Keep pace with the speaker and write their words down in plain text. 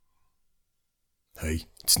Hey,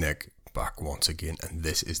 it's Nick, back once again, and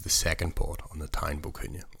this is the second pod on the Tyne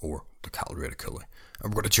Bocunia, or the Calgary Cooley.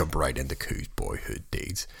 And we're going to jump right into Coo's boyhood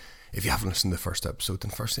deeds. If you haven't listened to the first episode,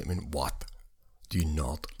 then firstly, what? Do you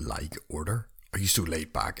not like order? Are you so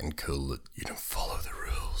laid back and cool that you don't follow the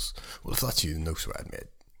rules? Well, if that's you, then no sweat, mate.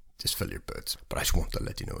 Just fill your boots. But I just want to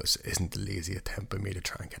let you know this isn't a lazy attempt by me to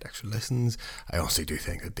try and get extra listens. I honestly do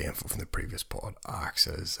think that the info from the previous pod acts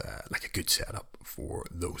as like a good setup for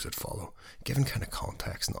those that follow, given kind of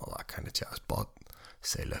context and all that kind of jazz. But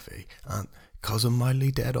say la vie. And because I'm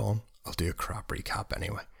mildly dead on, I'll do a crap recap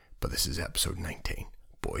anyway. But this is episode 19,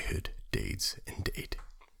 Boyhood Deeds Indeed.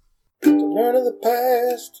 To learn of the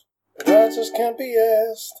past, but answers can't be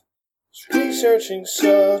asked. It's researching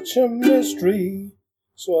such a mystery.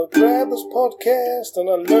 So I grab this podcast and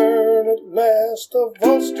I learn at last of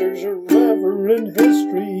Ulster's irreverent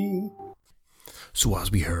history. So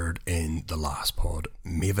as we heard in the last pod,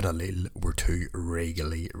 Maven and Lil were two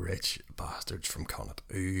regally rich bastards from Connacht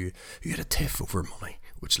who had a tiff over money,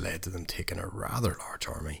 which led to them taking a rather large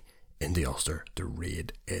army into Ulster to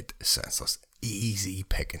raid it senseless. Easy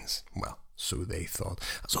pickings. Well, so they thought,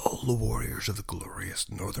 as all the warriors of the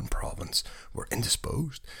glorious northern province were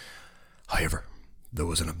indisposed. However, there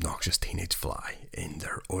was an obnoxious teenage fly in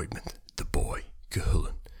their ointment, the boy,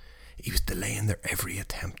 Cuchulainn. He was delaying their every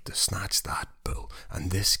attempt to snatch that bull, and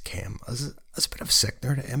this came as a bit of a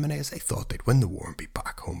sickener to M&A, as they thought they'd win the war and be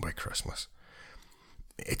back home by Christmas.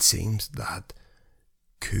 It seems that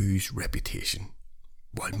Cu's reputation,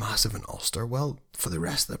 while massive in Ulster, well, for the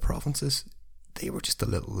rest of the provinces, they were just a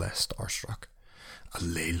little less starstruck.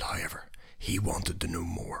 Lil, however, he wanted to know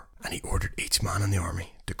more, and he ordered each man in the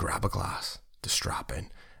army to grab a glass, to strap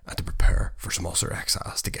in, and to prepare for some Ulster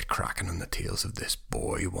exiles to get cracking on the tales of this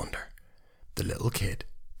boy wonder, the little kid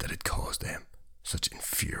that had caused them such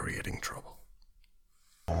infuriating trouble.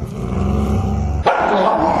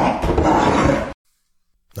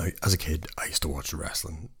 Now, as a kid, I used to watch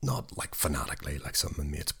wrestling, not like fanatically like some of my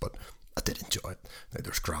mates, but I did enjoy it. Now,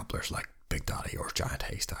 there's grapplers like Big Daddy or Giant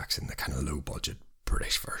Haystacks in the kind of low budget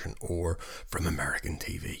British version, or from American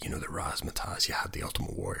TV, you know, the Razzmatazz. You had the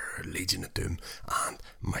Ultimate Warrior, Legion of Doom, and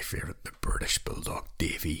my favourite, the British Bulldog,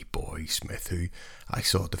 Davy Boy Smith, who I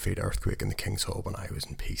saw defeat Earthquake in the King's Hall when I was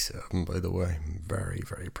in P7, by the way. I'm very,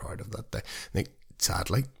 very proud of that day. Now,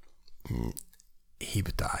 sadly, he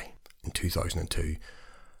would die in 2002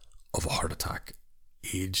 of a heart attack,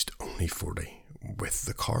 aged only 40, with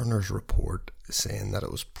the coroner's report saying that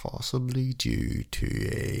it was possibly due to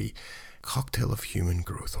a cocktail of human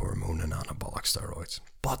growth hormone and anabolic steroids.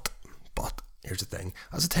 But here's the thing,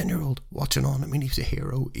 as a 10-year-old watching on, I mean, he was a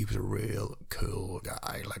hero, he was a real cool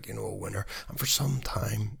guy, like, you know, a winner, and for some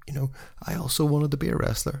time, you know, I also wanted to be a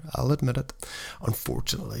wrestler, I'll admit it.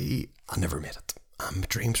 Unfortunately, I never made it. My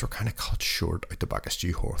dreams were kind of cut short out the back of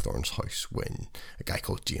Stu Hawthorne's house when a guy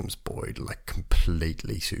called James Boyd like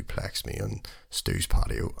completely suplexed me on Stu's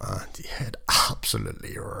patio, and he had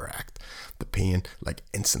absolutely wrecked. The pain like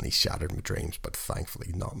instantly shattered my dreams, but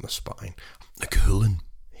thankfully not my spine. Cuchulainn,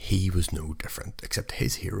 he was no different, except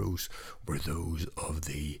his heroes were those of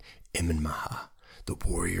the Iman Maha, the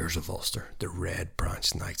warriors of Ulster, the Red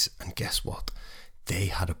Branch Knights, and guess what? They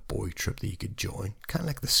had a boy troop that you could join, kind of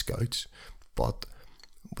like the Scouts, but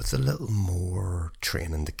with a little more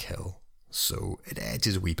training to kill. So it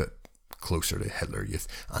edges a wee bit closer to Hitler Youth.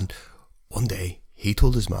 And one day he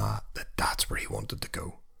told his ma that that's where he wanted to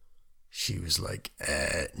go. She was like,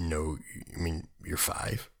 no, I mean, you're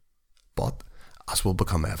 5. But as will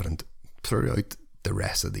become evident throughout the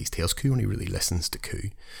rest of these tales, Coo only really listens to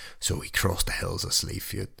Coo. So he crossed the hills of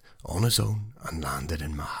Sleaford on his own and landed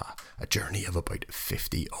in Maha, a journey of about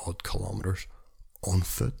 50 odd kilometres on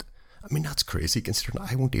foot. I mean, that's crazy considering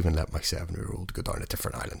I won't even let my 7-year-old go down a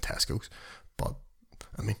different island Tesco's. But,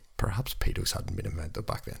 I mean, perhaps pedos hadn't been invented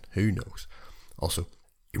back then. Who knows? Also,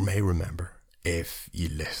 you may remember, if you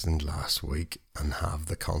listened last week and have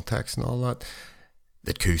the context and all that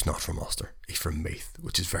Coo's not from Ulster. He's from Meath,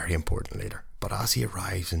 which is very important later. But as he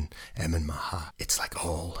arrives in Iman Maha, it's like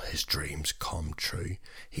all his dreams come true.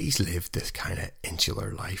 He's lived this kind of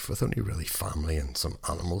insular life with only really family and some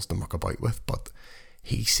animals to muck about with, but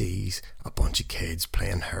he sees a bunch of kids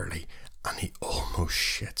playing hurley and he almost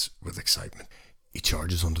shits with excitement. He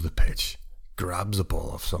charges onto the pitch, grabs the ball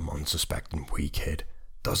off some unsuspecting wee kid,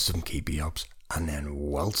 does some keepy ups, and then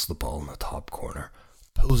welts the ball in the top corner,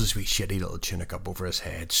 pulls his wee shitty little tunic up over his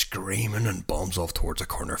head, screaming, and bombs off towards a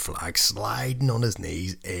corner flag, sliding on his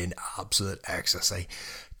knees in absolute ecstasy.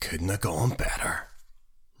 Couldn't have gone better.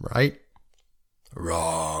 Right?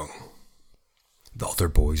 Wrong. The other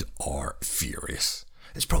boys are furious.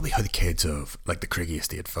 It's probably how the kids of like the Craigie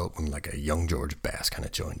Estate felt when like a young George Best kind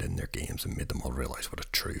of joined in their games and made them all realise what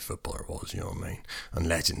a true footballer was, you know what I mean? And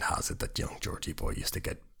legend has it that young Georgie boy used to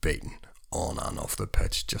get beaten on and off the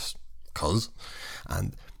pitch just cause.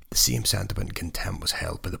 And the same sentiment and contempt was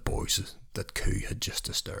held by the boys that Coo had just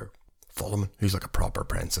disturbed. Folloman, who's like a proper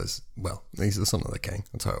princess, well, he's the son of the king,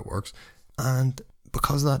 that's how it works. And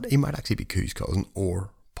because of that, he might actually be Coo's cousin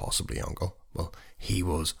or possibly uncle. Well, he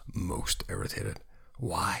was most irritated.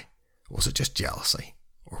 Why? Was it just jealousy?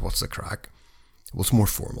 Or what's the crack? Well, it's more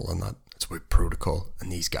formal than that. It's about protocol,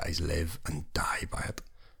 and these guys live and die by it.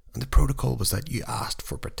 And the protocol was that you asked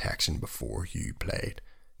for protection before you played.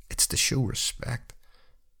 It's to show respect.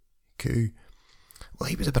 Coo, well,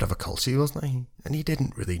 he was a bit of a culty, wasn't he? And he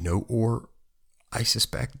didn't really know, or I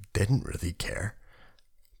suspect didn't really care.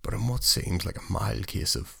 But in what seems like a mild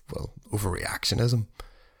case of, well, overreactionism,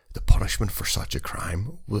 the punishment for such a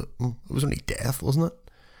crime, well, it was only death, wasn't it?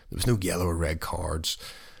 There was no yellow or red cards.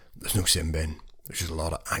 There's no sin bin. There's just a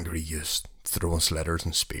lot of angry youths throwing slitters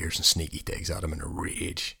and spears and sneaky digs at him in a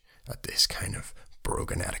rage at this kind of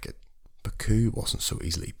broken etiquette. But Coo wasn't so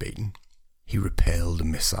easily beaten. He repelled the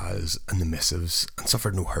missiles and the missives and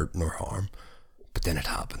suffered no hurt nor harm. But then it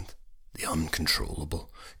happened. The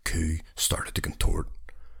uncontrollable. Coo started to contort.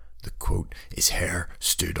 The quote, his hair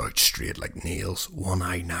stood out straight like nails, one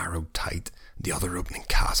eye narrowed tight, the other opening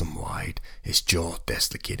chasm wide, his jaw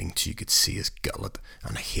dislocating till you could see his gullet,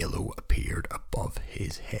 and a halo appeared above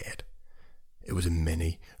his head. It was a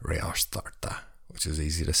mini Rears Tharta, which is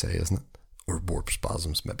easy to say, isn't it? Or warp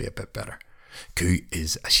spasms, maybe a bit better. Coo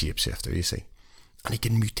is a shapeshifter, you see, and he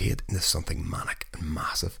can mutate into something manic and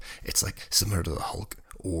massive. It's like similar to the Hulk,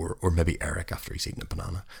 or maybe Eric after he's eaten a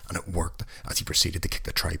banana, and it worked as he proceeded to kick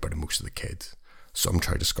the tripe out of most of the kids. Some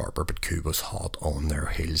tried to scarper, but Coo was hot on their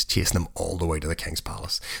heels, chasing them all the way to the King's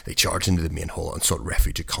Palace. They charged into the main hall and sought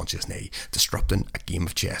refuge at Conscious Knee, disrupting a game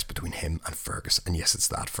of chess between him and Fergus. And yes, it's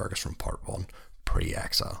that Fergus from part 1,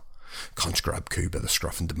 pre-exile. Conch grabbed Coo by the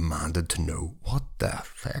scruff and demanded to know what the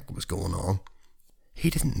heck was going on.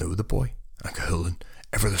 He didn't know the boy, and Cahulin,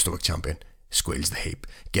 ever the stoic champion, squeals the heap,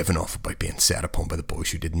 giving off about being set upon by the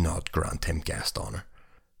boys who did not grant him guest honour.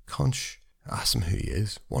 Conch asks him who he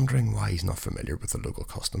is, wondering why he's not familiar with the local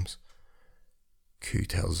customs. Coo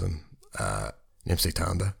tells him, namesake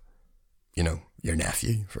Tanda, you know, your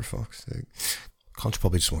nephew, for fuck's sake. Conch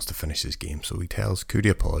probably just wants to finish his game, so he tells Coo to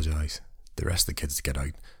apologise, the rest of the kids to get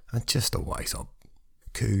out, and just to wise up.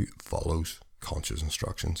 Coo follows Conch's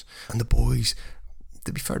instructions, and the boys,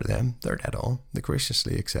 to be fair to them, they're dead on. They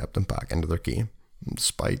graciously accept them back into their game,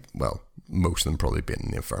 despite, well, most of them probably being in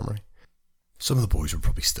the infirmary. Some of the boys were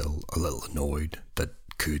probably still a little annoyed that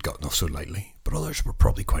Coo had gotten off so lightly, but others were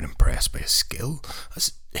probably quite impressed by his skill,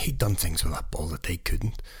 as he'd done things with that ball that they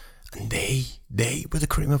couldn't, and they were the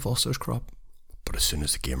cream of Ulster's crop. But as soon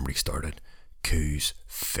as the game restarted, Coo's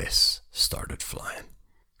fists started flying.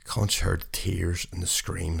 Conch heard the tears and the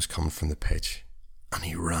screams coming from the pitch, and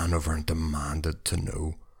he ran over and demanded to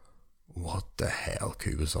know what the hell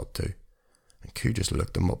Coo was up to. And Coo just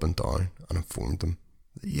looked him up and down and informed them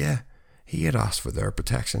that, yeah, he had asked for their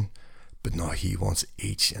protection, but now he wants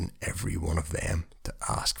each and every one of them to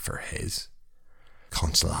ask for his.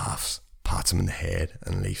 Conch laughs, pats him in the head,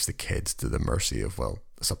 and leaves the kids to the mercy of, well,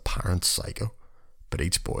 this apparent psycho. But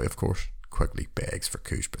each boy, of course, quickly begs for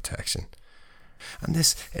Coo's protection. And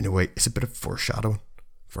this, in a way, is a bit of foreshadowing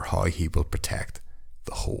for how he will protect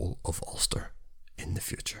the whole of Ulster in the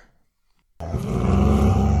future.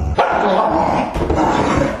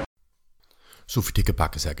 So if we take it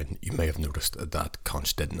back a second, you may have noticed that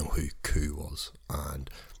Conch didn't know who Coo was, and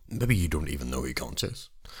maybe you don't even know who Conch is.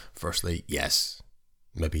 Firstly, yes,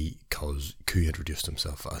 maybe because Coo introduced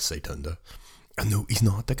himself as Seitunda, and no, he's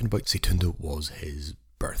not thinking about. Seitunda was his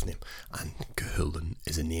birth name, and Cahulin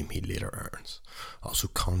is a name he later earns. Also,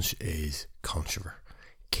 Conch is Conchover,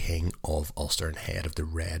 King of Ulster and head of the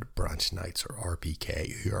Red Branch Knights, or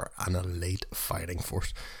RBK, who are an elite fighting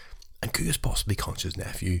force. And Coo is possibly Conch's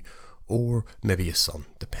nephew, or maybe his son,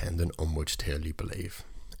 depending on which tale you believe.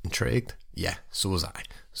 Intrigued? Yeah, so was I.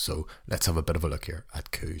 So let's have a bit of a look here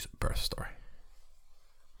at Coo's birth story.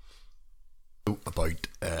 About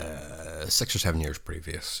 6 or 7 years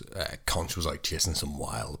previous, Conch was out chasing some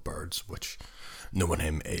wild birds, which, knowing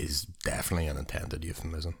him, is definitely an intended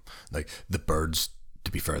euphemism. Like, the birds,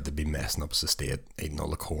 to be fair, they'd be messing up his estate, eating all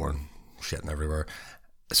the corn, shitting everywhere.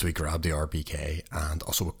 So he grabbed the RBK and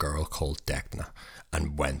also a girl called Decna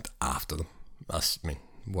and went after them.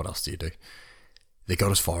 What else do you do? They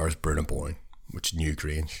got as far as Brunnaboyne, which is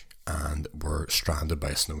Newgrange, and were stranded by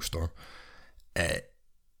a snowstorm. A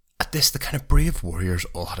At this, the kind of brave warriors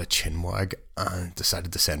all had a chinwag and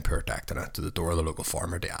decided to send poor Dectana to the door of the local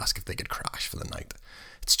farmer to ask if they could crash for the night.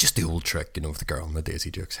 It's just the old trick, of the girl in the Daisy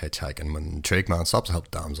Dukes hitchhiking. When the intrigue man stops to help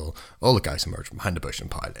the damsel, all the guys emerge from behind the bush and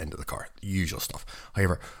pile into the car. The usual stuff.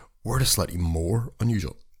 However, where it is slightly more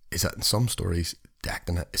unusual is that in some stories,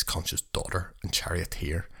 Dectana is Conch's daughter and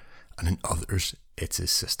charioteer, and in others, it's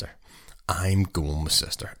his sister. I'm going with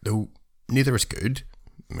sister, though neither is good.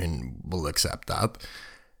 We'll accept that.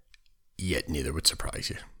 Yet neither would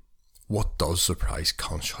surprise you. What does surprise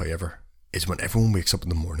Conch, however, is when everyone wakes up in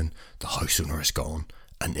the morning, the house owner is gone,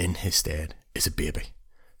 and in his stead is a baby,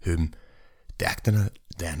 whom Dectana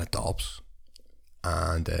then adopts.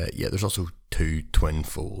 And there's also 2 twin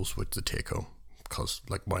foals which they take home, because,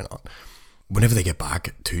 why not? Whenever they get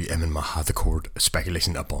back to Emin Maha, the court,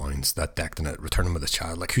 speculation abounds that Dectana returning with his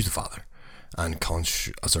child, who's the father? And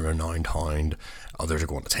Conch, as a renowned hound, others are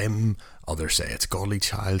going, it's him, others say it's a godly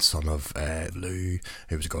child, son of Lugh,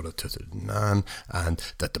 who was god of Tuatha,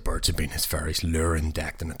 and that the birds have been his fairies luring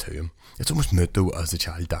Dectana to him. It's almost moot though, as the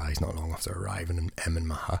child dies not long after arriving in Emin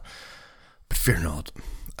Maha. But fear not,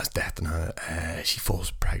 as Dectana, she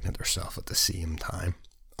falls pregnant herself at the same time.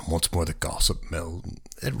 And once more the gossip mill,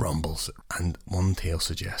 it rumbles, and one tale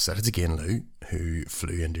suggests that it's again Lugh who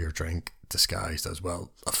flew into your drink disguised as,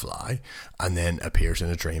 a fly, and then appears in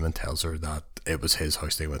a dream and tells her that it was his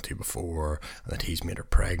house they went to before, and that he's made her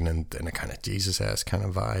pregnant in a kind of Jesus-esque kind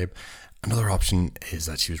of vibe. Another option is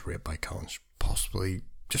that she was raped by Conch, possibly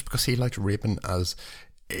just because he liked raping, as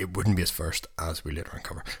it wouldn't be his first, as we later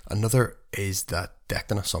uncover. Another is that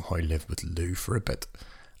Dectana somehow lived with Lugh for a bit,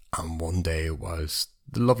 and one day whilst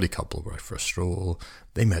the lovely couple were out for a stroll,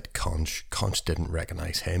 they met Conch. Conch didn't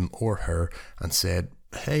recognise him or her and said,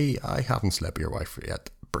 "Hey, I haven't slept with your wife yet,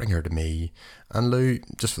 bring her to me." And Lugh,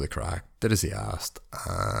 just for the crack, did as he asked,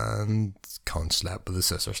 and Conch slept with his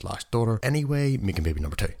sister/daughter anyway, making baby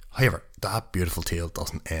number 2. However, that beautiful tale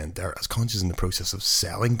doesn't end there, as Conch is in the process of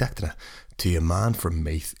selling Dectana to a man from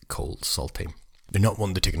Meath called Saltine. They're not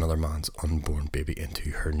wanting to take another man's unborn baby into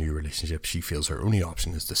her new relationship. She feels her only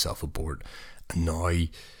option is to self-abort. And now, I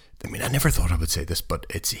never thought I would say this, but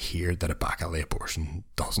it's here that a back alley abortion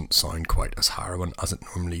doesn't sound quite as harrowing as it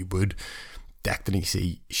normally would.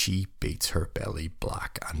 Dectana, she beats her belly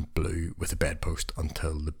black and blue with a bedpost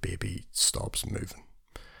until the baby stops moving.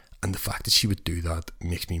 And the fact that she would do that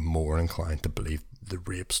makes me more inclined to believe the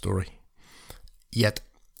rape story. Yet,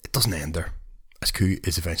 it doesn't end there, as Coo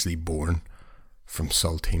is eventually born from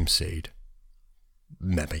Saltine's seed.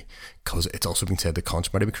 Maybe, because it's also been said that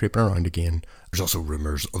Conch might have been creeping around again. There's also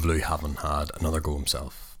rumours of Lugh having had another go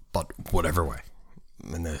himself. But whatever way,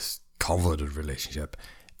 in this convoluted relationship,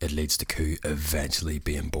 it leads to Coo eventually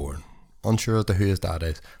being born. Unsure as to who his dad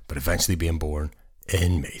is, but eventually being born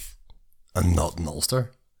in Meath and not in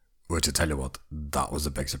Ulster. Which, I tell you what, that was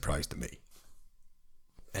a big surprise to me.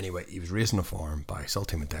 Anyway, he was raised on a farm by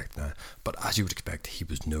Saltine and Dectana, but as you would expect, he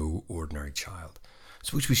was no ordinary child.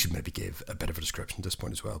 So which we should maybe give a bit of a description at this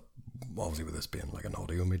point as well, obviously with this being like an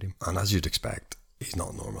audio medium. And as you'd expect, he's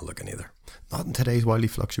not normal looking either. Not in today's wildly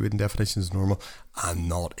fluctuating definitions of normal, and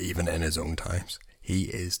not even in his own times. He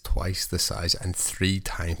is twice the size and 3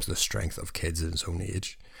 times the strength of kids in his own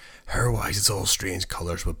age. Hair-wise, it's all strange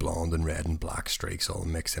colours with blonde and red and black streaks all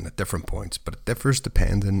mixed in at different points, but it differs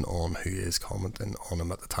depending on who is commenting on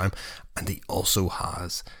him at the time. And he also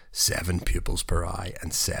has 7 pupils per eye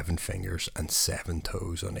and 7 fingers and 7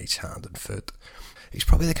 toes on each hand and foot. He's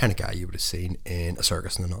probably the kind of guy you would have seen in a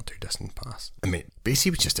circus in the not too distant past. Basically he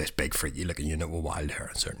was just this big freaky looking unit with wild hair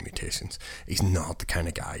and certain mutations. He's not the kind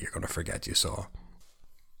of guy you're going to forget you saw.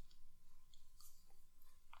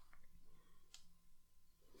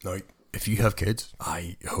 Now, if you have kids,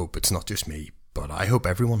 I hope it's not just me, but I hope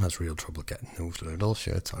everyone has real trouble getting those little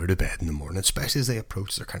shits out of bed in the morning, especially as they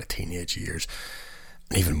approach their kind of teenage years,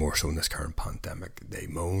 and even more so in this current pandemic. They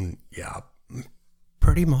moan,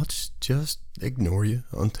 pretty much just ignore you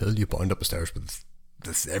until you bound up the stairs with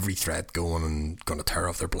every threat going and going to tear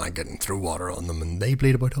off their blanket and throw water on them, and they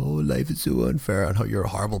bleat about, life is so unfair and how you're a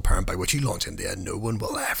horrible parent, by which you launch into a no one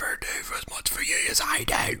will ever do for as much for you as I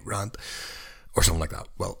do rant. Or something like that.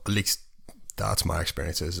 Well, at least that's my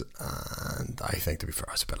experiences, and I think, to be fair,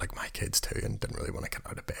 I was a bit like my kids too, and didn't really want to get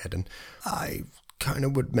out of bed, and I kind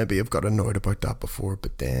of would maybe have got annoyed about that before,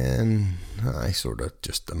 but then I sort of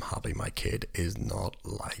just am happy my kid is not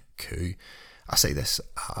like Coo. I say this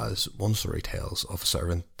as one story tells of a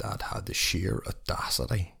servant that had the sheer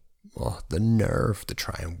audacity, the nerve to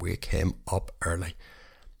try and wake him up early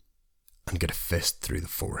and get a fist through the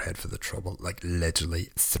forehead for the trouble, like literally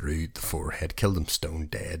through the forehead, killed him stone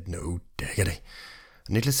dead, no diggity.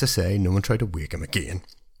 Needless to say, no one tried to wake him again,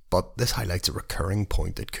 But this highlights a recurring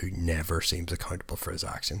point that Koo never seems accountable for his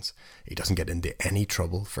actions. He doesn't get into any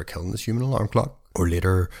trouble for killing this human alarm clock. Or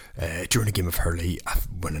later, during a game of hurley,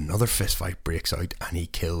 when another fistfight breaks out and he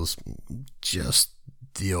kills just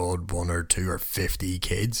the odd 1 or 2 or 50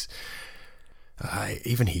 kids.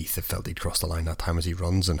 Even Heath felt he'd crossed the line that time as he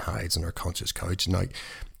runs and hides on her conscious couch. Now, I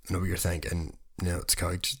know what you're thinking, it's a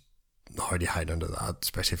couch. How do you hide under that,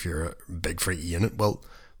 especially if you're a big free unit? Well,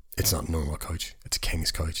 it's not a normal couch, it's a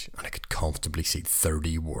king's couch, and I could comfortably seat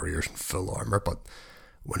 30 warriors in full armour, but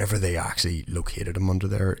whenever they actually located him under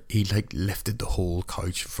there, he lifted the whole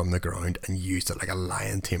couch from the ground and used it like a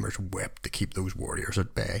lion tamer's whip to keep those warriors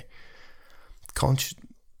at bay. Conch,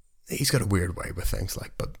 he's got a weird way with things,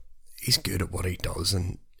 but he's good at what he does,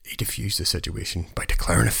 and he diffused the situation by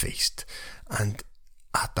declaring a feast, and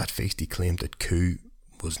at that feast he claimed that Koo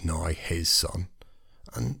was now his son,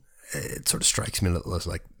 and it sort of strikes me a little as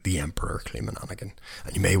like the Emperor claiming Anakin.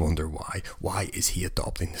 And you may wonder why. Why is he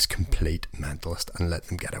adopting this complete mentalist and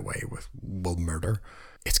letting him get away with murder?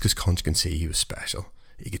 It's because Conch can see he was special.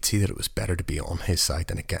 He could see that it was better to be on his side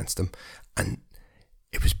than against him, and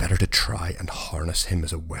it was better to try and harness him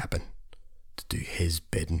as a weapon to do his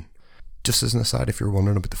bidding. Just as an aside, if you're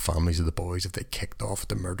wondering about the families of the boys, if they kicked off,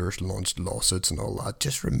 the murderers launched lawsuits and all that,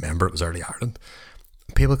 just remember it was early Ireland.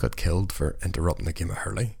 People got killed for interrupting a game of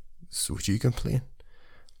hurley. So would you complain?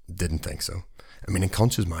 Didn't think so. I mean, in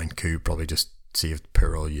Conch's mind, Koo probably just saved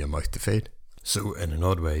poor old you a mouth to feed. So in an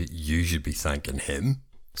odd way, you should be thanking him.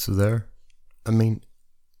 So there. I mean,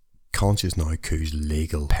 Conch is now Koo's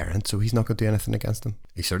legal parent, so he's not going to do anything against him.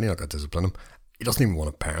 He's certainly not going to discipline him. He doesn't even want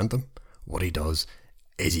to parent him. What he does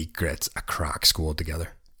is he gets a crack squad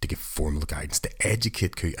together to give formal guidance, to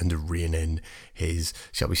educate Koo and to rein in his,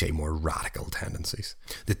 shall we say, more radical tendencies.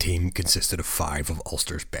 The team consisted of 5 of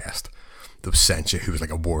Ulster's best. There was Sencha, who was like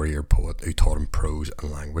a warrior poet who taught him prose and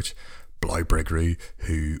language. Blau Brigru,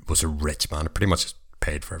 who was a rich man, pretty much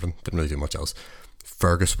paid for everything, didn't really do much else.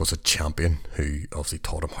 Fergus was a champion who obviously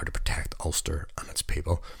taught him how to protect Ulster and its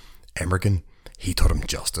people. Emergen, he taught him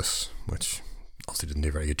justice, which obviously didn't do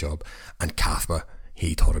a very good job. And Cathba,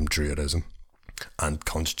 he taught him druidism. And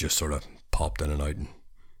Conch just sort of popped in and out and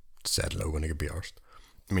said hello when he could be arsed.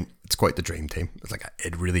 I mean, it's quite the dream team.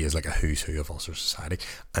 It really is like a who's who of Ulster society.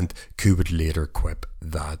 And Koo would later quip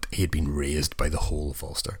that he had been raised by the whole of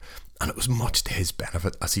Ulster, and it was much to his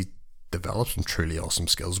benefit as he developed some truly awesome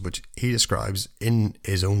skills, which he describes in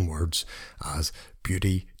his own words as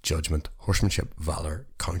beauty, judgment, horsemanship, valour,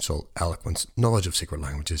 counsel, eloquence, knowledge of secret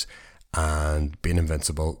languages, and being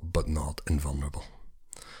invincible but not invulnerable.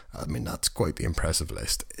 I mean, that's quite the impressive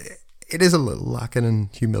list. It is a little lacking in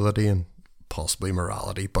humility and possibly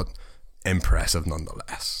morality, but impressive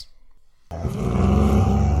nonetheless.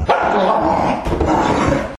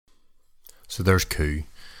 So there's Koo,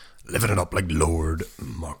 living it up like Lord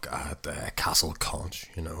Muck at Castle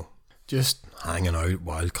Conch, just hanging out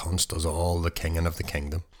while Conch does all the kinging of the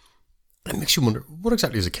kingdom. And it makes you wonder, what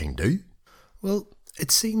exactly does a king do? Well,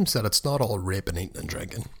 it seems that it's not all raping, eating and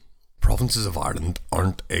drinking. Provinces of Ireland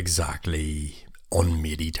aren't exactly on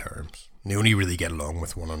matey terms. They only really get along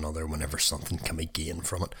with one another whenever something can be gained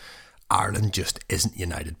from it. Ireland just isn't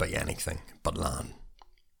united by anything but land.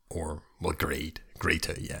 Or, well, greed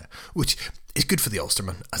too, yeah. Which is good for the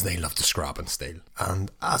Ulstermen, as they love to scrap and steal. And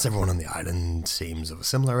as everyone on the island seems of a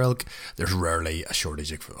similar ilk, there's rarely a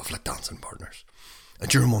shortage of dancing partners. And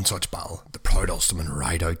during one such battle, the proud Ulstermen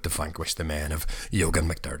ride out to vanquish the men of Yogan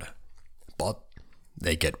McDerda. But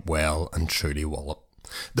they get well and truly walloped.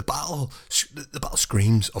 The battle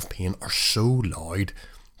screams of pain are so loud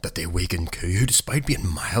that they awaken Koo, who, despite being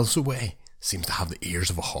miles away, seems to have the ears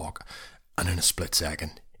of a hawk, and in a split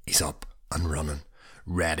second, he's up and running,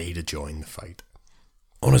 ready to join the fight.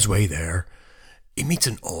 On his way there, he meets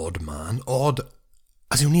an odd man, odd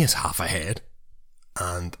as he only has half a head,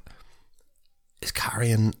 and is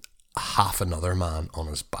carrying half another man on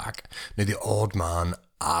his back. Now, the odd man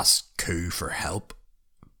asks Koo for help,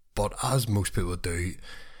 but as most people do,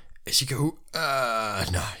 is you go, nah,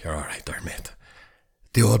 you're alright there, mate.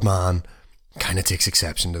 The odd man kind of takes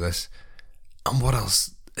exception to this. And what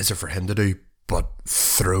else is there for him to do but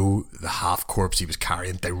throw the half corpse he was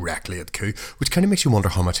carrying directly at Koo, which kind of makes you wonder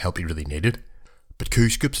how much help he really needed. But Koo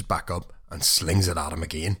scoops it back up and slings it at him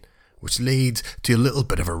again, which leads to a little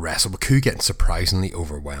bit of a wrestle with Koo getting surprisingly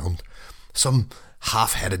overwhelmed. Some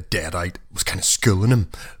half-headed deadite was kind of schooling him,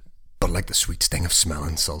 but like the sweet sting of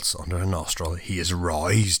smelling salts under a nostril, he is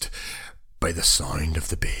roused by the sound of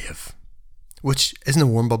the Bave, which isn't a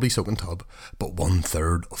warm bubbly soaking tub, but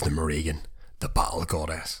 1/3 of the Morrigan, the battle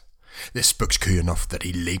goddess. This spooks Koo enough that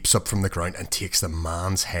he leaps up from the ground and takes the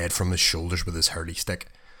man's head from his shoulders with his hurley stick.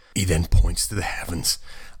 He then points to the heavens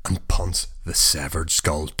and punts the severed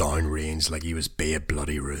skull down range like he was Babe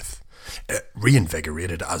Bloody Ruth.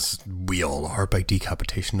 Reinvigorated, as we all are by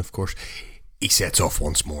decapitation, of course, he sets off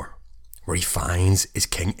once more, where he finds his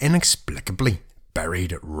king inexplicably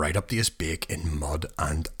buried right up to his beak in mud,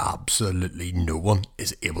 and absolutely no one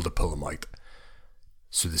is able to pull him out.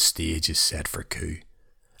 So the stage is set for coup,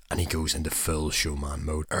 and he goes into full showman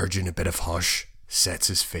mode, urging a bit of hush, sets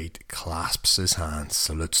his feet, clasps his hands,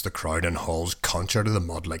 salutes the crowd, and hauls Conch out of the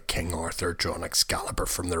mud like King Arthur drawing Excalibur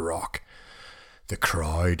from the rock. The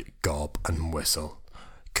crowd gob and whistle.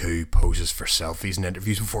 Coup poses for selfies and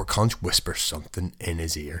interviews before Conch whispers something in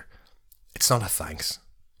his ear. It's not a thanks.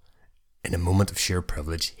 In a moment of sheer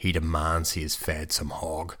privilege, he demands he is fed some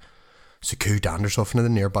hog. So Coup danders off into the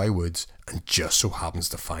nearby woods and just so happens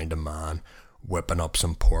to find a man whipping up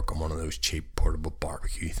some pork on one of those cheap portable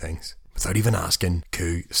barbecue things. Without even asking,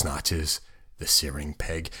 Coup snatches the searing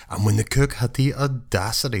pig, and when the cook had the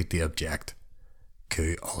audacity to object,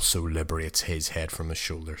 Coup also liberates his head from his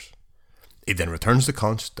shoulders. He then returns to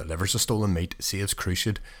Conch, delivers the stolen meat, saves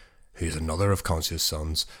Cruciad, who is another of Conch's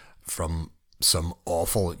sons, from some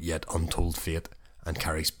awful yet untold fate, and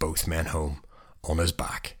carries both men home on his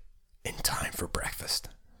back in time for breakfast.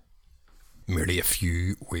 Merely a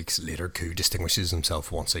few weeks later, Coup distinguishes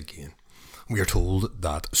himself once again. We are told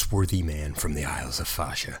that swarthy men from the Isles of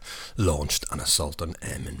Fascia launched an assault on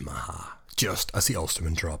Emin Maha, just as the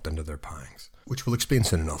Ulstermen dropped into their pangs, which we'll explain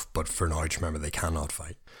soon enough, but for now just remember they cannot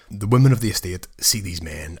fight. The women of the estate see these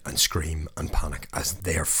men and scream and panic, as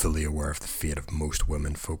they are fully aware of the fate of most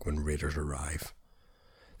women folk when raiders arrive.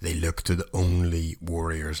 They look to the only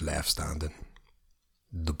warriors left standing,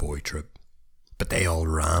 the boy troop. But they all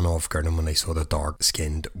ran off Gurnham when they saw the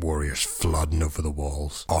dark-skinned warriors flooding over the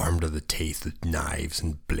walls, armed to the teeth with knives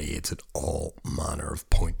and blades and all manner of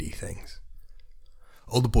pointy things.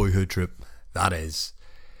 All the boyhood troop, that is,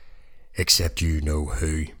 except you know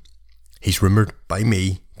who. He's rumoured by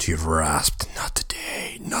me to have rasped, "Not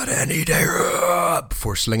today, not any day,"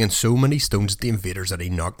 before slinging so many stones at the invaders that he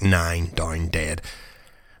knocked 9 down dead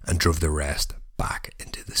and drove the rest back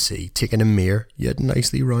into the sea, taking a mere, yet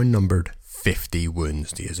nicely round-numbered 50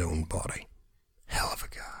 wounds to his own body. Hell of a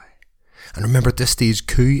guy. And remember, at this stage,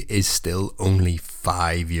 Coup is still only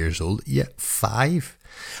 5 years old. Yeah, 5.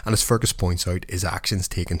 And as Fergus points out, his actions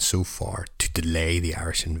taken so far to delay the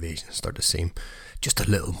Irish invasion start to seem just a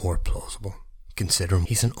little more plausible, considering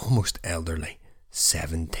he's an almost elderly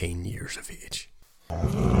 17 years of age.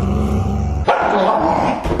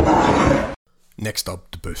 Next up,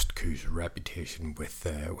 to boost Coup's reputation with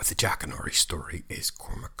the Jackanory story, is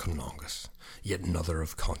Cormac Conlongus, yet another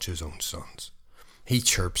of Conch's own sons. He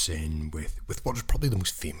chirps in with what is probably the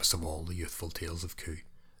most famous of all the youthful tales of Coup,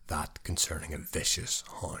 that concerning a vicious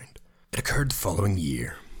hound. It occurred the following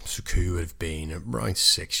year, so Coup would have been around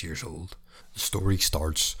 6 years old. The story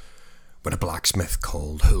starts when a blacksmith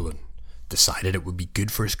called Hulan decided it would be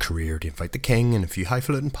good for his career to invite the king and a few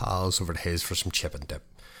highfalutin pals over to his for some chip and dip.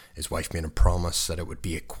 His wife made a promise that it would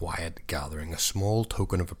be a quiet gathering, a small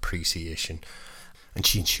token of appreciation, and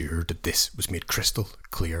she ensured that this was made crystal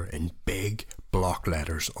clear in big block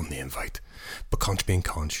letters on the invite. But Conch being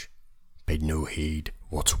Conch paid no heed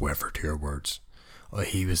whatsoever to her words.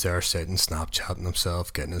 He was there sitting, Snapchatting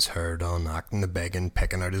himself, getting his hair done, acting the begging,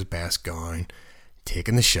 picking out his best gown,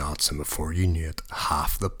 taking the shots, and before you knew it,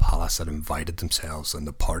 half the palace had invited themselves and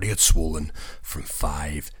the party had swollen from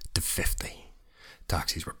 5 to 50.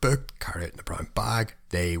 Taxis were booked, carried out in a brown bag,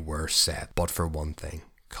 they were set. But for one thing,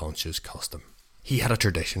 Conch's custom. He had a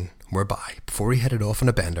tradition whereby, before he headed off on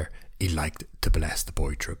a bender, he liked to bless the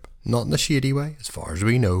boy troop. Not in a shady way, as far as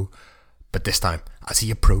we know, but this time, as he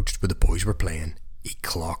approached where the boys were playing, he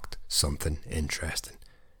clocked something interesting.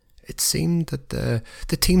 It seemed that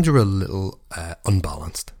the teams were a little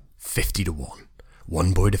unbalanced, 50 to 1.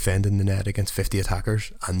 One boy defending the net against 50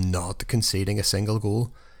 attackers and not conceding a single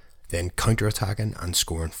goal, then counter-attacking and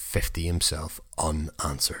scoring 50 himself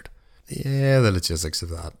unanswered. Yeah, the logistics of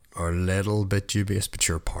that are a little bit dubious, but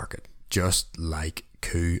sure, park it. Just like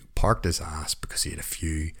Coup parked his ass because he had a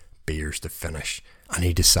few beers to finish, and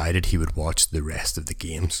he decided he would watch the rest of the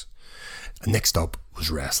games. And next up was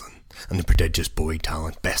wrestling, and the prodigious boy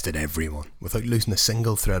talent bested everyone without losing a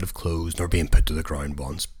single thread of clothes nor being put to the ground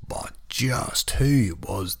once. But just who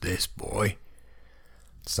was this boy?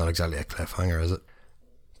 It's not exactly a cliffhanger, is it?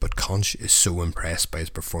 But Conch is so impressed by his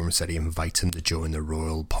performance that he invites him to join the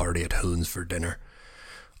royal party at Hulan's for dinner.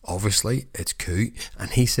 Obviously, it's Coup, and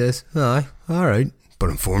he says, "Aye, alright," but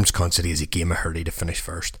informs Conch that he has a game of hurley to finish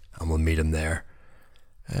first, and will meet him there.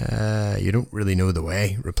 You don't really know the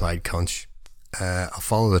way," replied Conch. "I'll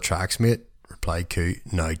follow the tracks, mate," replied Coo.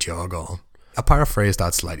 Now jog on. I paraphrased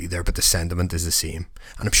that slightly there, but the sentiment is the same,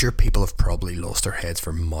 and I'm sure people have probably lost their heads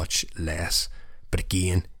for much less. But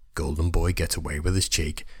again, Golden Boy gets away with his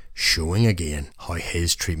cheek, showing again how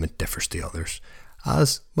his treatment differs to others.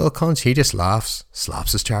 As, well, Conch, he just laughs,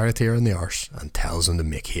 slaps his charioteer in the arse, and tells him to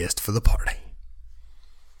make haste for the party.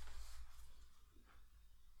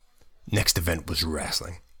 Next event was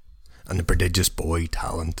wrestling, and the prodigious boy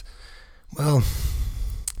talent,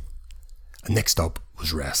 next up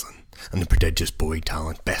was wrestling, and the prodigious boy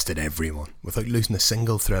talent bested everyone without losing a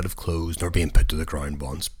single thread of clothes nor being put to the ground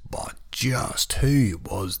once. But just who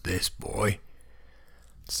was this boy?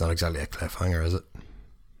 It's not exactly a cliffhanger, is it?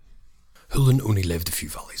 Hulan only lived a few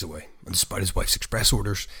valleys away, and despite his wife's express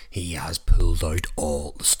orders, he has pulled out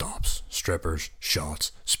all the stops: strippers,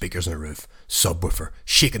 shots, speakers on the roof, subwoofer,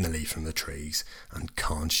 shaking the leaves from the trees, and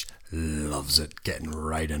Conch loves it, getting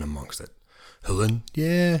right in amongst it. Hulan,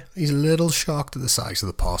 yeah, he's a little shocked at the size of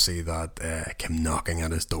the posse that came knocking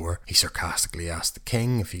at his door. He sarcastically asks the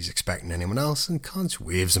king if he's expecting anyone else, and Conch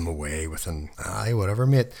waves him away with an "aye, whatever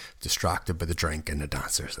mate," distracted by the drink and the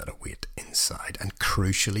dancers that await inside, and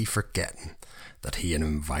crucially forgetting that he had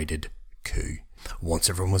invited Coo.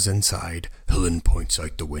 Once everyone was inside, Hulan points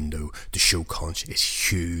out the window to show Conch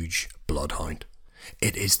his huge bloodhound.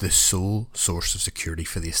 It is the sole source of security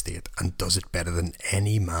for the estate, and does it better than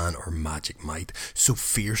any man or magic might. So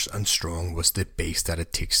fierce and strong was the beast that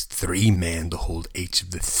it takes 3 men to hold each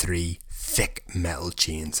of the 3 thick metal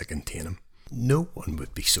chains that contain him. No one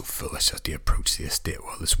would be so foolish as to approach the estate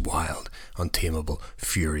while this wild, untamable,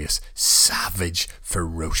 furious, savage,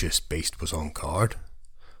 ferocious beast was on guard.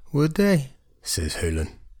 Would they? Says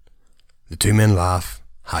Hulan. The 2 men laugh,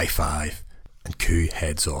 high five, and Coo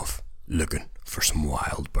heads off, looking for some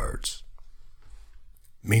wild birds.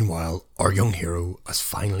 Meanwhile, our young hero has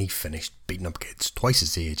finally finished beating up kids twice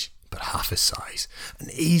his age but half his size, and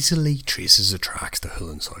easily traces the tracks to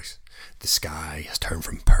Hulan's house. The sky has turned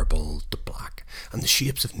from purple to black, and the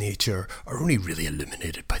shapes of nature are only really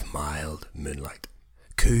illuminated by the mild moonlight.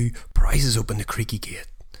 Coo prizes open the creaky gate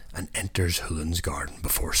and enters Hulan's garden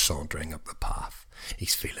before sauntering up the path.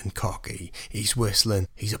 He's feeling cocky, he's whistling,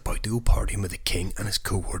 he's about to go partying with the king and his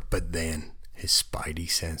cohort, but then his spidey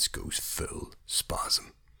sense goes full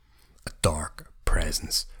spasm. A dark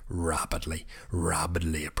presence rapidly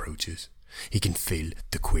approaches. He can feel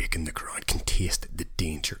the quake in the ground, can taste the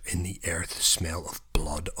danger in the air, the smell of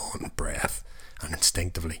blood on breath, and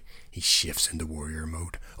instinctively he shifts into warrior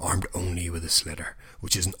mode, armed only with a slitter,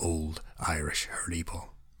 which is an old Irish hurley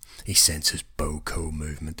ball. He senses bow-co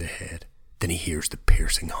movement ahead. Then he hears the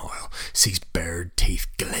piercing howl, sees bared teeth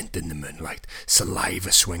glint in the moonlight,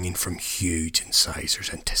 saliva swinging from huge incisors,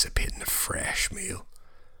 anticipating a fresh meal.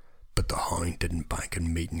 But the hound didn't bank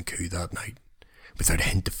on meeting Coo that night. Without a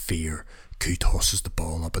hint of fear, Coo tosses the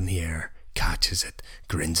ball up in the air, catches it,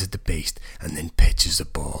 grins at the beast, and then pitches the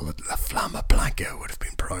ball at La Flama Blanca would have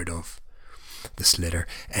been proud of. The slitter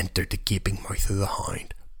entered the gaping mouth of the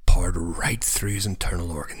hound, poured right through his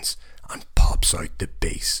internal organs, and pops out the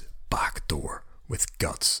base back door with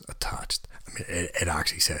guts attached. I mean, it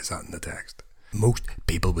actually says that in the text. Most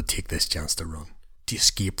people would take this chance to run, to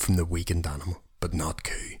escape from the weakened animal, but not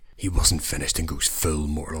Coo. He wasn't finished and goes full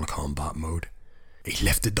Mortal Kombat mode. He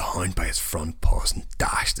lifted the hound by his front paws and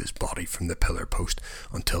dashed his body from the pillar post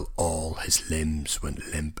until all his limbs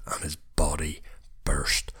went limp and his body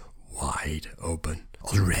burst wide open.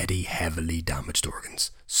 Already heavily damaged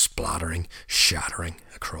organs, splattering, shattering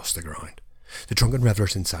across the ground. The drunken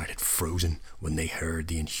revellers inside had frozen when they heard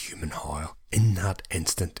the inhuman howl. In that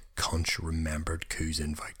instant, Conch remembered Coo's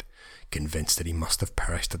invite, convinced that he must have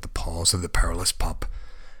perished at the paws of the perilous pup.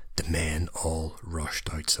 The men all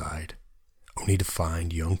rushed outside, only to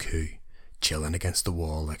find young Coo chilling against the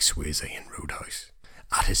wall like Swayze in Roadhouse.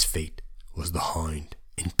 At his feet was the hound,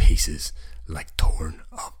 in pieces like torn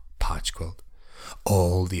up patchquilt.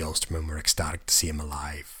 All the Ulstermen were ecstatic to see him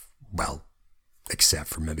alive. Well, except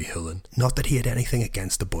for maybe Hulan. Not that he had anything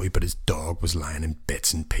against the boy, but his dog was lying in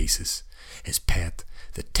bits and pieces. His pet,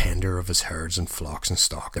 the tender of his herds and flocks and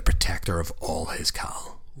stock, the protector of all his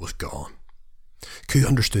cattle, was gone. Coo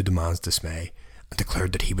understood the man's dismay and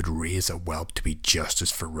declared that he would raise a whelp to be just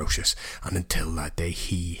as ferocious, and until that day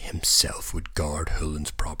he himself would guard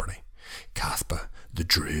Hulan's property. Cathba, the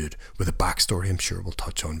druid, with a backstory I'm sure we'll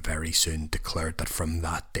touch on very soon, declared that from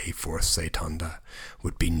that day forth Saitanda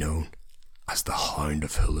would be known as the Hound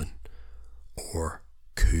of Hulan, or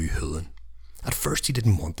Coo Hulan. At first he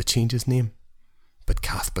didn't want to change his name, but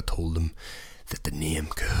Cathba told him that the name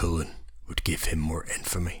Cuchulainn would give him more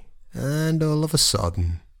infamy. And all of a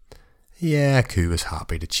sudden, Coo was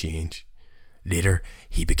happy to change. Later,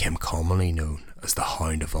 he became commonly known as the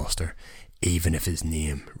Hound of Ulster, even if his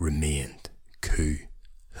name remained Cú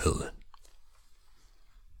Chulainn.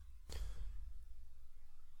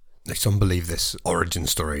 Now, some believe this origin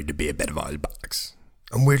story to be a bit of old bollocks.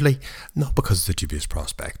 And weirdly, not because of the dubious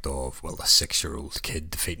prospect of, well, a 6-year-old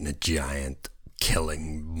kid defeating a giant,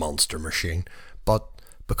 killing monster machine, but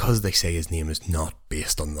because they say his name is not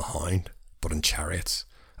based on the hound, but on chariots,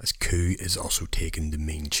 as Cú is also taken to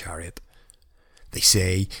mean chariot. They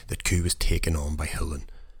say that Cú was taken on by Chulainn,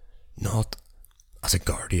 not as a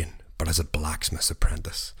guardian, but as a blacksmith's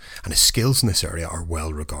apprentice, and his skills in this area are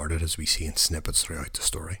well regarded, as we see in snippets throughout the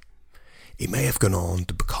story. He may have gone on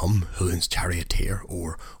to become Chulainn's charioteer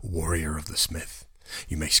or warrior of the smith.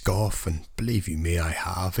 You may scoff, and believe you me, I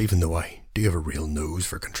have, even though I do have a real nose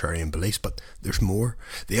for contrarian beliefs, but there's more.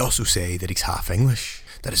 They also say that he's half English,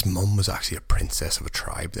 that his mum was actually a princess of a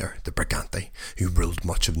tribe there, the Briganti, who ruled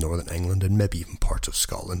much of northern England and maybe even parts of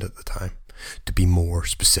Scotland at the time. To be more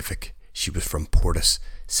specific, she was from Portus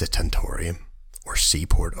Sitantorium, or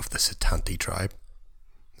seaport of the Sitanti tribe.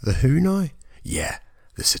 The who now? Yeah,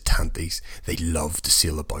 the Sitantes. They love to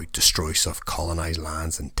sail about, destroy stuff, colonise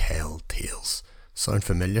lands and tell tales. Sound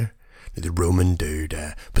familiar? Now, the Roman dude,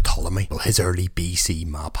 Ptolemy, well, his early BC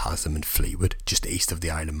map has them in Fleetwood, just east of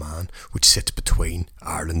the Isle of Man, which sits between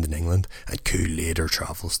Ireland and England, and Cú later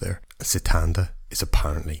travels there. Sitanda is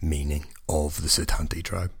apparently meaning of the Sitanti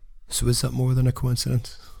tribe. So is that more than a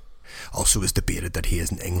coincidence? Also is debated that he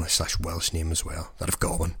has an English/Welsh name as well, that of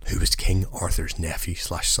Gawain, who was King Arthur's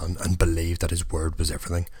nephew/son, and believed that his word was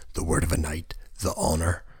everything, the word of a knight, the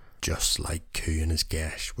honour, just like Cú and his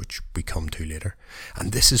Geis, which we come to later.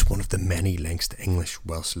 And this is one of the many links to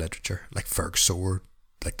English-Welsh literature, like Ferg's sword,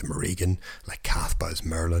 like the Morrigan, like Cathbad's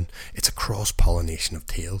Merlin. It's a cross-pollination of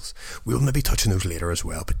tales. We'll maybe touch on those later as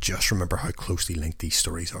well, but just remember how closely linked these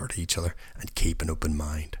stories are to each other, and keep an open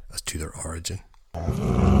mind as to their origin.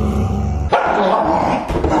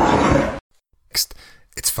 Next,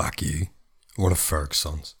 it's Fuck You, one of Ferg's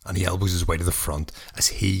sons, and he elbows his way to the front as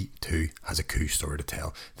he too has a Cú story to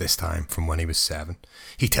tell, this time from when he was 7.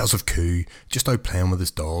 He tells of Cú just out playing with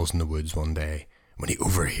his dolls in the woods one day when he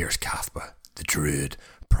overhears Cathbad, the druid,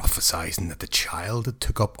 prophesying that the child that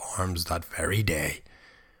took up arms that very day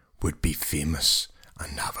would be famous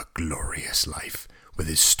and have a glorious life with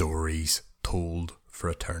his stories told for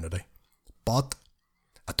eternity. But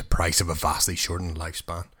at the price of a vastly shortened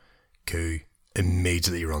lifespan, Cú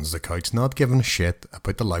immediately runs the couch, not giving a shit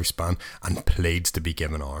about the lifespan, and pleads to be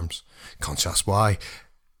given arms. Conscious why?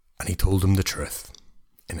 And he told him the truth,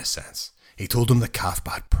 in a sense. He told him that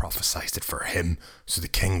Cathbad prophesied it for him, so the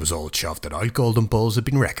king was all chuffed that out golden bulls had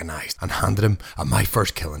been recognised, and handed him a My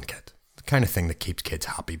First Killing kit. The kind of thing that keeps kids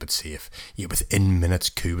happy but safe. Yet within minutes,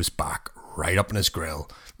 Cú was back, right up in his grill.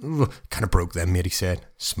 Kind of broke them, mate, he said.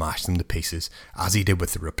 Smashed them to pieces, as he did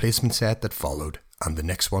with the replacement set that followed, and the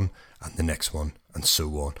next one, and the next one, and so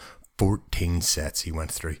on. 14 sets he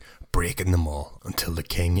went through, breaking them all, until the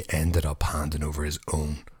king ended up handing over his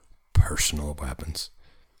own personal weapons.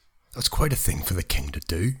 That's quite a thing for the king to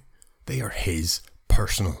do. They are his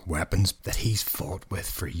personal weapons that he's fought with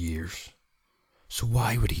for years. So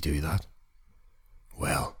why would he do that?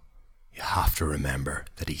 Well, you have to remember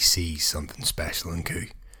that he sees something special in Cú.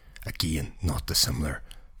 Again, not dissimilar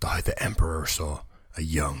to how the Emperor saw a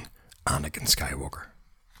young Anakin Skywalker.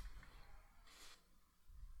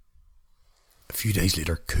 A few days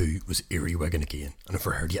later, Cú was earwigging again and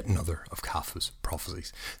overheard yet another of Cathbad's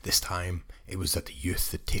prophecies. This time, it was that the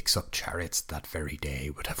youth that takes up chariots that very day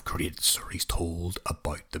would have created stories told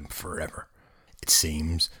about them forever. It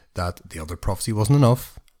seems that the other prophecy wasn't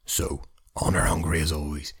enough, so, honour hungry as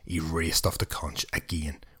always, he raced off to Conch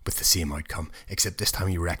again with the same outcome, except this time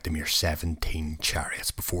he wrecked a mere 17 chariots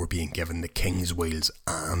before being given the king's wheels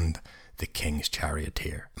and the king's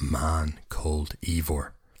charioteer, a man called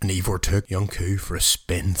Eivor. And Eivor took young Cú for a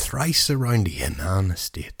spin thrice around the Innan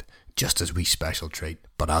estate, just as we special treat.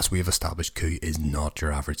 But as we have established, Cú is not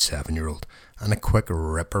your average 7-year-old, and a quick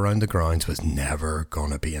rip around the grounds was never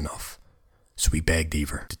gonna be enough. So we begged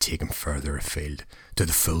Eivor to take him further afield, to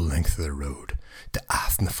the full length of the road, to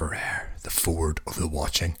Athna Ferrer, the ford of the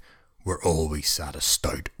watching, where always sat a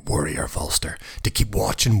stout warrior of Ulster, to keep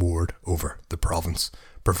watch and ward over the province,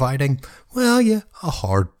 providing, well, yeah, a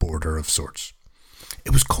hard border of sorts.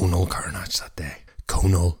 It was Conall Carnage that day,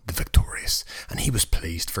 Conall the Victorious, and he was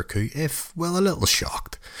pleased for Cú, if, well, a little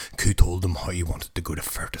shocked. Cú told him how he wanted to go to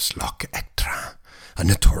Fertus Loch Ectra, a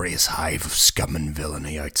notorious hive of scum and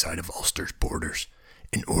villainy outside of Ulster's borders,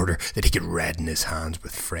 in order that he could redden his hands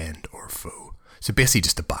with friend or foe. So basically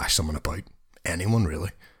just to bash someone about, anyone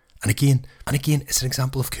really. And again, it's an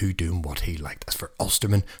example of Coo doing what he liked. As for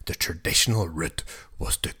Ulsterman, the traditional route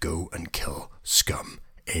was to go and kill scum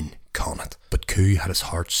in Connaught. But Coo had his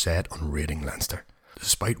heart set on raiding Leinster.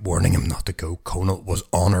 Despite warning him not to go, Conall was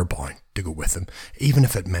honour bound to go with him, even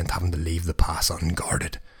if it meant having to leave the pass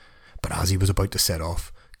unguarded. But as he was about to set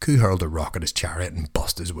off, Coo hurled a rock at his chariot and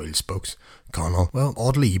bust his wheel spokes. Conall, well,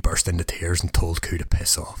 oddly he burst into tears and told Coo to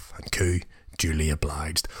piss off, and Coo, duly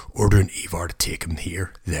obliged, ordering Ivar to take him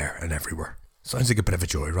here, there and everywhere. Sounds like a bit of a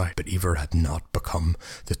joyride, but Ivar had not become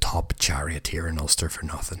the top charioteer in Ulster for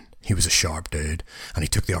nothing. He was a sharp dude, and he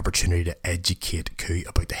took the opportunity to educate Coo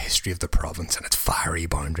about the history of the province and its fiery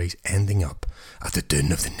boundaries, ending up at the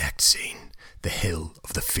Dún of the Necht Scene, the Hill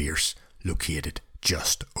of the Fierce, located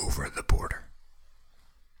just over the border.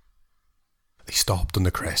 They stopped on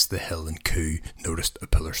the crest of the hill and Coo noticed a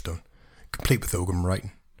pillar stone, complete with Ogham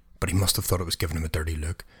writing, but he must have thought it was giving him a dirty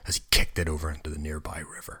look as he kicked it over into the nearby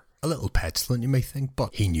river. A little petulant, you may think,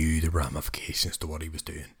 but he knew the ramifications to what he was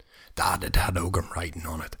doing. That it had Ogham writing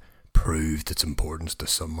on it proved its importance to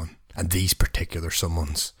someone, and these particular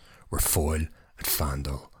someones were Foyle and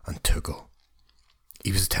Fandal and Tuggle.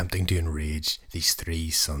 He was attempting to enrage these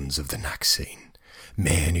three sons of the Necht Scene,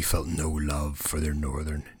 men who felt no love for their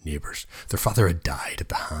northern neighbours. Their father had died at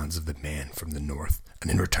the hands of the men from the north, and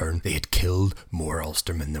in return they had killed more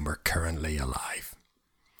Ulstermen than were currently alive.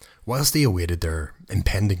 Whilst they awaited their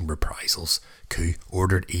impending reprisals, Coo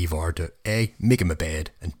ordered Ivar to A. make him a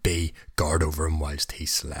bed, and B. guard over him whilst he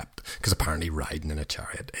slept, because apparently riding in a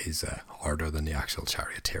chariot is harder than the actual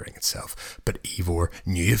charioteering itself. But Ivar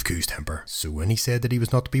knew of Coo's temper, so when he said that he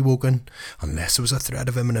was not to be woken unless there was a threat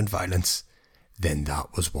of imminent violence, then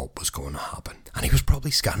that was what was going to happen. And he was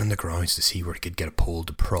probably scanning the grounds to see where he could get a pole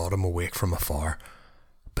to prod him awake from afar.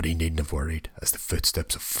 But he needn't have worried, as the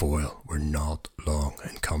footsteps of Foyle were not long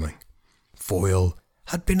in coming. Foyle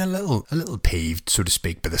had been a little peeved, so to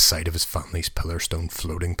speak, by the sight of his family's pillar stone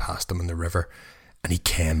floating past him in the river, and he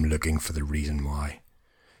came looking for the reason why.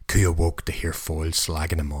 Coo awoke to hear Foyle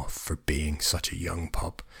slagging him off for being such a young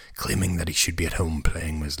pup, claiming that he should be at home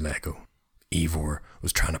playing with his Lego. Ivar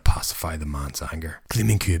was trying to pacify the man's anger,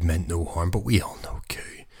 claiming Coo had meant no harm, but we all know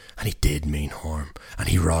Coo, and he did mean harm, and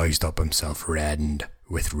he roused up himself, reddened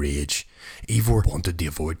with rage. Ivar wanted to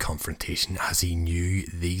avoid confrontation, as he knew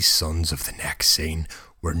these sons of the Necht Scene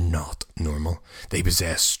were not normal. They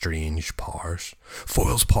possessed strange powers.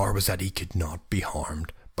 Foyle's power was that he could not be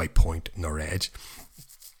harmed by point nor edge.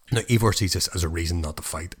 Now, Ivar sees this as a reason not to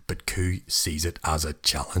fight, but Coo sees it as a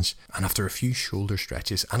challenge, and after a few shoulder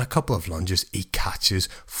stretches and a couple of lunges, he catches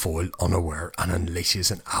Foyle unaware and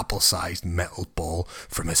unleashes an apple-sized metal ball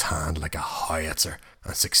from his hand like a howitzer,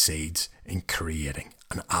 and succeeds in creating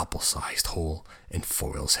an apple-sized hole in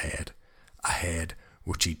Foyle's head, a head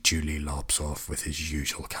which he duly lops off with his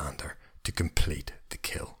usual candour to complete the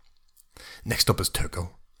kill. Next up is Tuggle,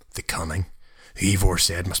 the cunning, who Ivar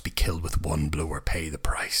said must be killed with one blow or pay the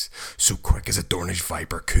price. So quick as a Dornish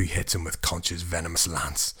viper, Coo hits him with Conch's venomous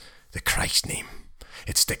lance. The Christ name.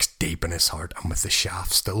 It sticks deep in his heart, and with the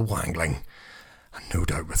shaft still wangling, and no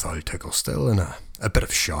doubt with old Tuggle still in a bit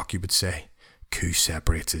of shock, you would say, Coo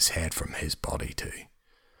separates his head from his body too.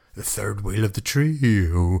 The third wheel of the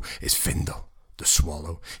trio is Findle, the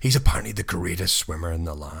swallow. He's apparently the greatest swimmer in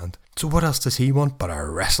the land. So what else does he want but a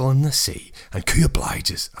wrestle in the sea? And Coo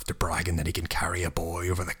obliges after bragging that he can carry a boy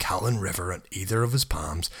over the Callan River on either of his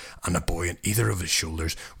palms and a boy on either of his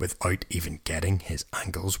shoulders without even getting his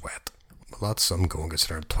ankles wet. Well, that's some going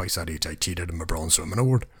considering twice that age I cheated in my bronze swimming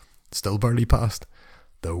award. Still barely passed.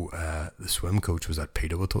 Though the swim coach was that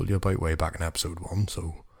Peter I told you about way back in episode 1,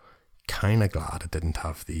 so kinda glad it didn't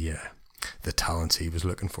have the talents he was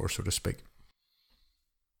looking for, so to speak.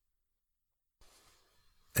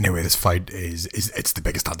 Anyway, this fight it's the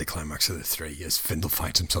biggest anticlimax of the three, as Findle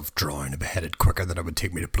finds himself drowned and beheaded quicker than it would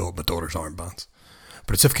take me to blow up my daughter's armbands.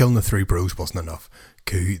 But as if killing the three bros wasn't enough,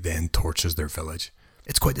 Coo then torches their village.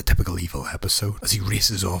 It's quite the typical evil episode, as he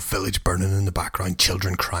races off, village burning in the background,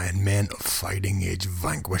 children crying, men of fighting age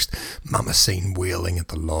vanquished, Mama seen wailing at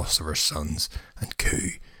the loss of her sons, and Coo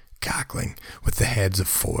cackling with the heads of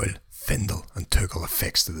Foyle, Findle and Tuggle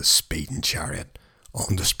affixed to the speeding chariot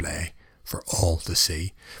on display for all to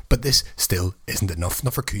see. But this still isn't enough,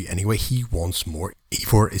 not for Coo anyway. He wants more.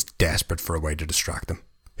 Ivar is desperate for a way to distract him,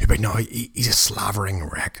 who by now he's a slavering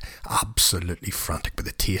wreck, absolutely frantic with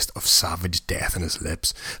the taste of savage death in his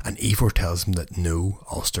lips, and Ivar tells him that no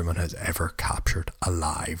Ulsterman has ever captured a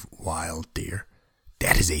live wild deer.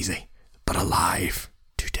 Dead is easy, but alive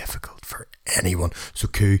too difficult for anyone. So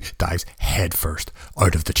Coo dives headfirst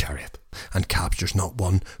out of the chariot and captures not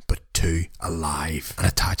one but two alive and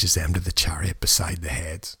attaches them to the chariot beside the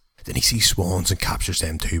heads. Then he sees swans and captures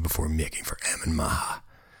them too before making for Emain Maha.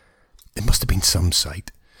 It must have been some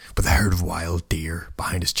sight, with a herd of wild deer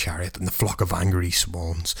behind his chariot and the flock of angry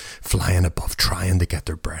swans flying above trying to get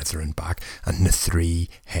their brethren back, and the 3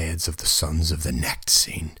 heads of the sons of the next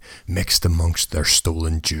scene mixed amongst their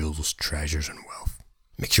stolen jewels, treasures and wealth.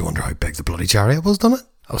 Makes you wonder how big the bloody chariot was, doesn't it?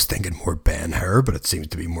 I was thinking more Ben-Hur, but it seems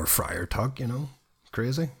to be more Friar Tuck, you know.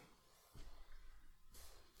 Crazy.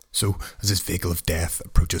 So, as his vehicle of death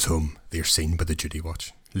approaches home, they are seen by the duty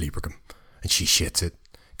watch, Leibrecht, and she shits it.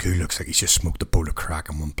 Q looks like he's just smoked a bowl of crack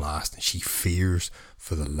in one blast, and she fears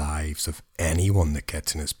for the lives of anyone that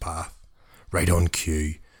gets in his path. Right on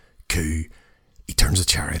Q, he turns the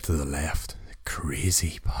chariot to the left, the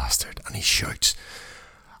crazy bastard, and he shouts,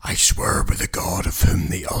 "I swear by the God of whom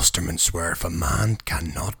the Ulstermen swear, if a man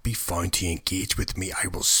cannot be found to engage with me, I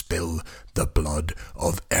will spill the blood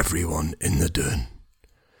of everyone in the Doon."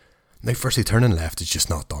 Now, firstly, turning left is just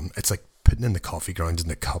not done. It's like putting in the coffee grounds in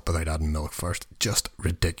the cup without adding milk first. Just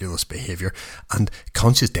ridiculous behaviour. And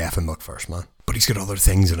conscious death and milk first, man. But he's got other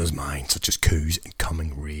things in his mind, such as coups and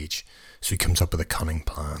coming rage. So he comes up with a cunning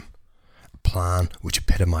plan. A plan which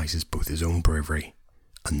epitomises both his own bravery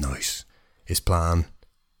and nous. His plan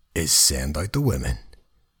is send out the women,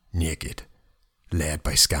 naked, led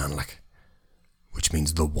by Scanlach, which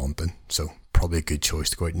means the wanton, so probably a good choice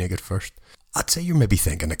to go out naked first. I'd say you're maybe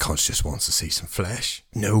thinking that Conch just wants to see some flesh.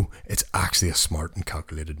 No, it's actually a smart and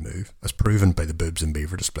calculated move, as proven by the boobs and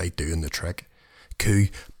beaver display doing the trick. Q,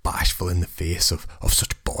 bashful in the face of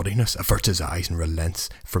such bodiness, averts his eyes and relents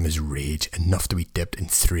from his rage enough to be dipped in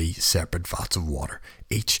 3 separate vats of water,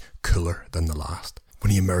 each cooler than the last.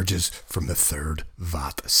 When he emerges from the 3rd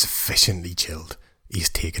vat sufficiently chilled, he is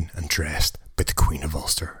taken and dressed by the Queen of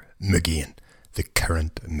Ulster, Mugain, the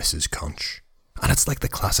current Mrs. Conch. And it's like the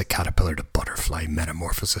classic caterpillar to butterfly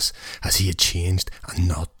metamorphosis, as he had changed, and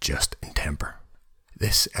not just in temper.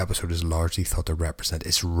 This episode is largely thought to represent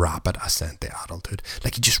his rapid ascent to adulthood,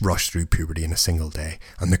 like he just rushed through puberty in a single day,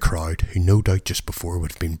 and the crowd, who no doubt just before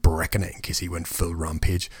would have been bricking it in case he went full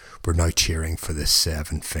rampage, were now cheering for this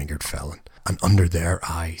 7-fingered felon. And under their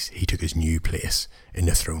eyes he took his new place in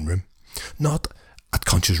the throne room. Not at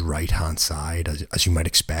Conch's right hand side, as you might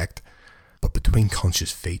expect, but between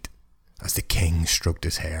Conch's feet, as the king stroked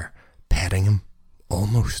his hair, petting him,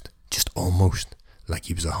 just almost, like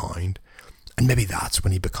he was a hound. And maybe that's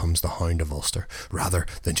when he becomes the Hound of Ulster, rather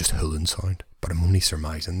than just Hulin's hound, but I'm only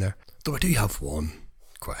surmising there. Though I do have one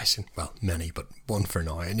question, well, many, but one for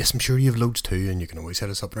now, and yes, I'm sure you have loads too, and you can always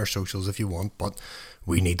hit us up on our socials if you want, but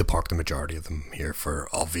we need to park the majority of them here for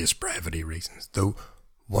obvious brevity reasons. Though,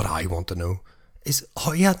 what I want to know is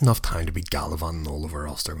how he had enough time to be gallivanting all over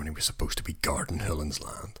Ulster when he was supposed to be guarding Hulin's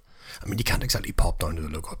land. I mean, you can't exactly pop down to the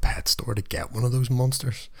local pet store to get one of those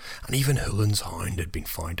monsters. And even Hulin's hound had been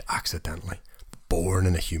found accidentally, born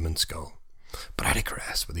in a human skull. But I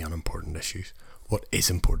digress with the unimportant issues. What is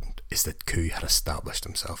important is that Q had established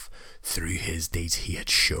himself. Through his deeds he had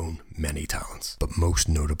shown many talents, but most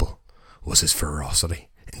notable was his ferocity,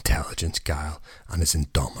 intelligence, guile, and his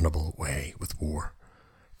indomitable way with war.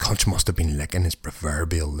 Conch must have been licking his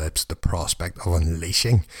proverbial lips at the prospect of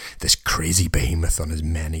unleashing this crazy behemoth on his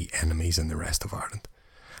many enemies in the rest of Ireland.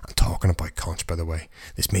 And talking about Conch, by the way,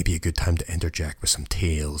 this may be a good time to interject with some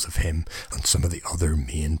tales of him and some of the other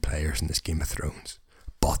main players in this Game of Thrones.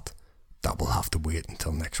 But that will have to wait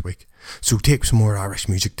until next week. So take some more Irish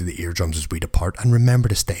music to the eardrums as we depart, and remember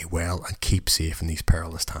to stay well and keep safe in these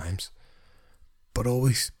perilous times. But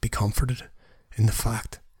always be comforted in the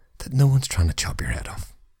fact that no one's trying to chop your head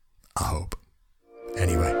off. I hope.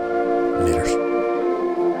 Anyway, laters.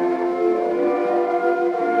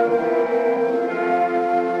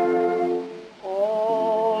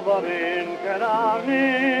 Over in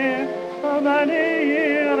Carnarvon, many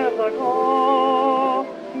years ago,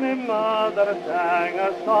 my mother sang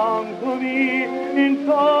a song to me in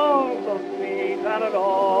tones so sweet and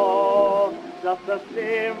low. Just a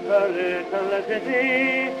simple little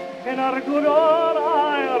ditty in our good old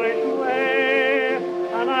Irish way.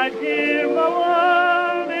 And I'd give the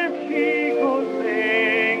world if she could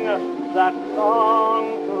sing that song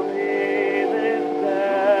to me this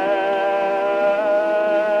day.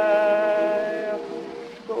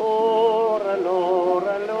 Lora,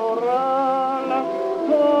 Lora, Lora,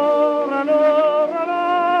 Lora, Lora,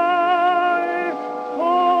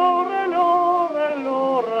 Lora, Lora,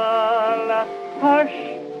 Lora, hush,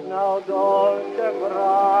 now don't you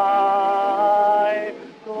cry.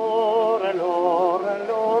 Lora, Lora,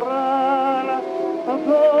 Lora,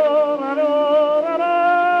 Lora,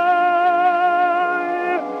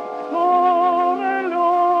 Lora,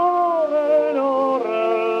 Lora,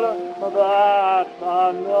 Lora, that's a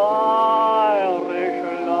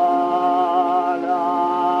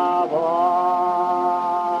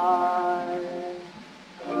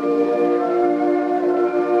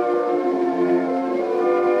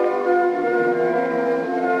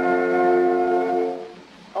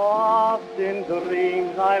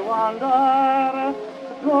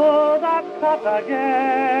sat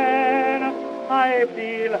again. I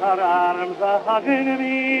feel her arms a-hugging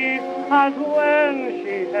me as when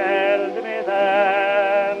she held me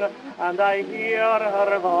then, and I hear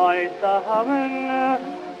her voice a-humming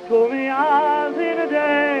to me as in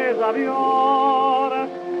days of yore,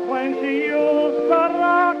 when she used to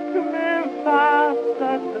rock me fast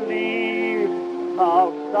asleep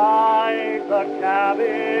outside the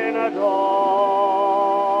cabin door.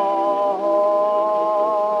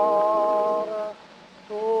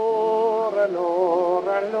 Lora,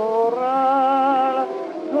 lora, lora,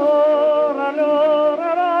 lora, lora,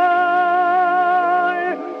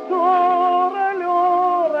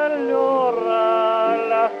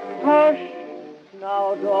 lora, hush, now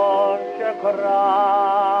don't you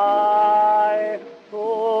cry.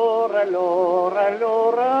 Lora, lora,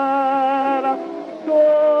 lora,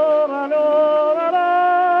 lora,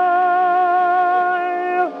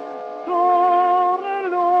 lora,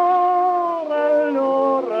 lora,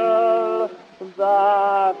 lora,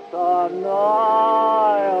 that's enough.